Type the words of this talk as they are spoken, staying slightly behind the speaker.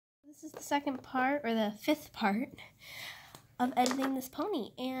This is the second part, or the fifth part, of editing this pony,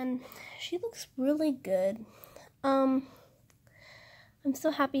 and she looks really good. I'm so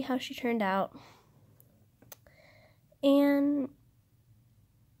happy how she turned out. And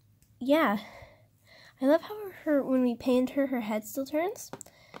yeah, I love how when we paint her head still turns.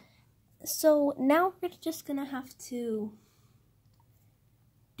 So now we're just gonna have to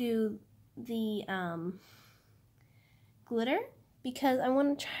do the glitter, because I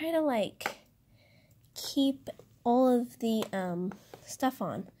want to try to like keep all of the stuff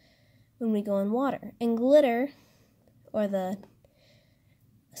on when we go in water. And glitter, or the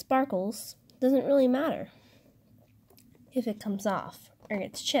sparkles, doesn't really matter if it comes off or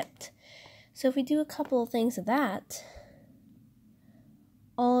gets chipped. So if we do a couple of things of that,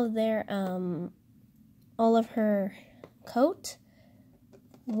 all of her coat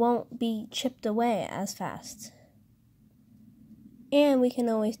won't be chipped away as fast. And we can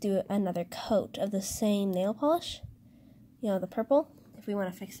always do another coat of the same nail polish, the purple, if we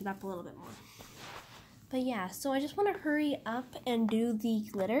want to fix it up a little bit more. But yeah, so I just want to hurry up and do the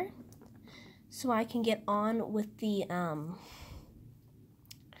glitter so I can get on with the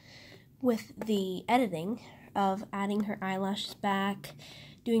editing of adding her eyelashes back,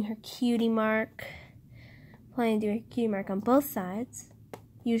 doing her cutie mark. Planning to do a cutie mark on both sides.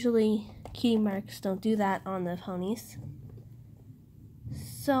 Usually cutie marks don't do that on the ponies.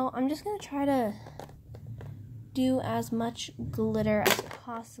 So I'm just going to try to do as much glitter as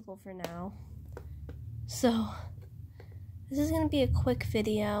possible for now. So this is going to be a quick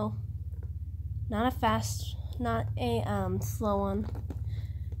video. Not a slow one.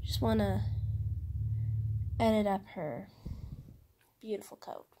 Just want to edit up her beautiful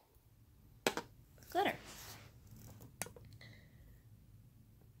coat with glitter.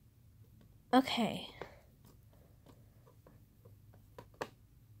 Okay.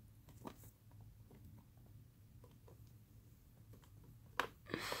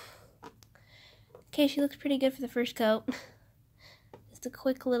 Okay, she looks pretty good for the first coat. Just a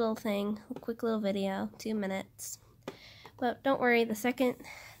quick little thing, a quick little video, 2 minutes. But don't worry, the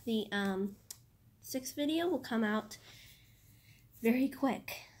sixth video will come out very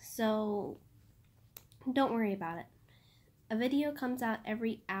quick. So don't worry about it. A video comes out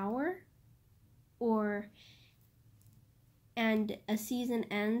every hour, and a season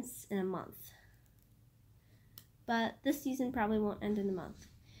ends in a month. But this season probably won't end in a month.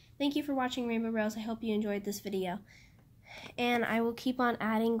 Thank you for watching Rainbow Rose. I hope you enjoyed this video. And I will keep on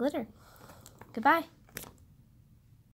adding glitter. Goodbye.